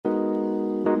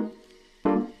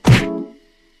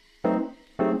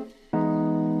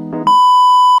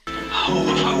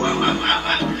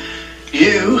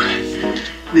you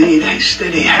need a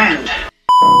steady hand.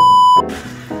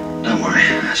 Don't worry,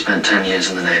 I spent 10 years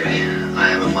in the Navy. I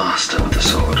am a master with the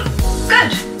sword.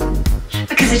 Good,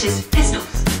 because it is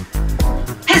pistols.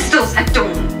 Pistols at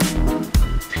dawn.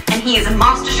 And he is a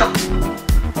master shot.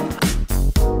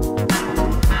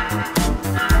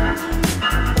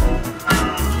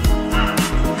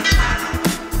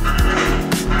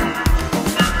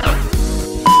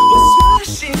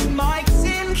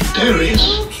 Darius?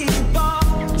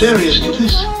 Darius did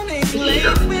this?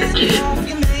 Yeah, it did.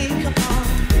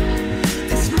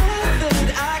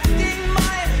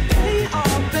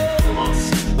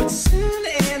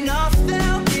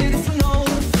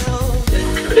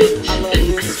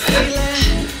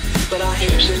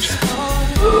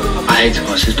 I hate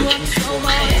horses, but can you feel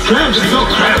okay? Crabs, I got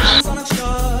crabs!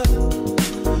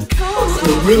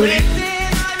 We'll ruin it.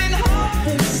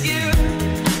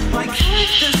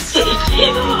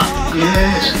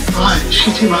 Yes, right,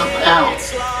 shit him up, out.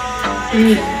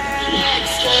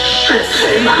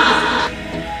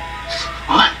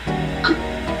 What?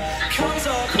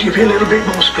 Could you be a little bit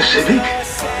more specific?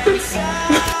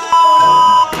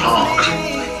 Hard.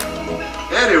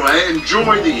 Anyway,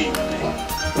 enjoy the evening.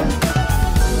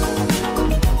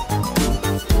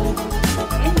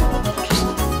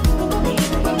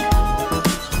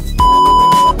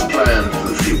 Plan for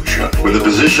the future, with the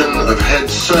position of head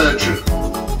surgeon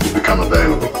will become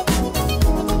available.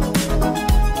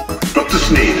 Dr.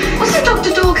 Sneed. Wasn't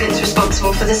Dr. Dawkins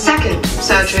responsible for the second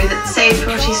surgery that saved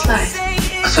Rottie's life?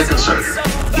 A second surgery?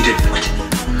 He did what?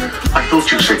 I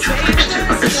thought you said you fixed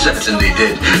it. It certainly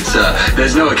did, sir.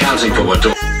 There's no accounting for what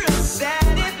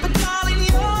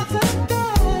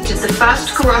It's the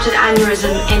first carotid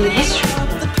aneurysm in history.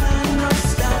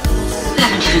 We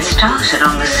haven't even started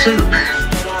on the soup.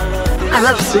 I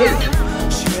love soup.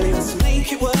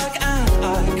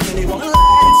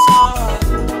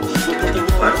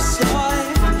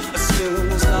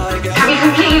 Have you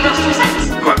completely lost your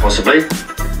sense? Quite possibly.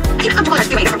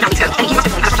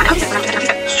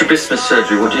 Strabismus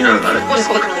surgery, what do you know about it? What is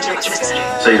called chronology of surgery?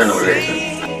 So you don't know what it is?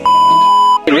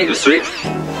 Can we make it sweet?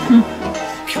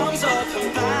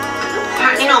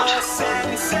 Apparently not.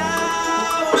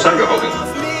 What's Sandra holding?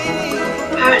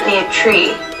 Apparently a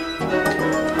tree.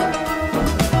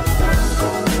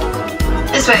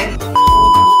 This way.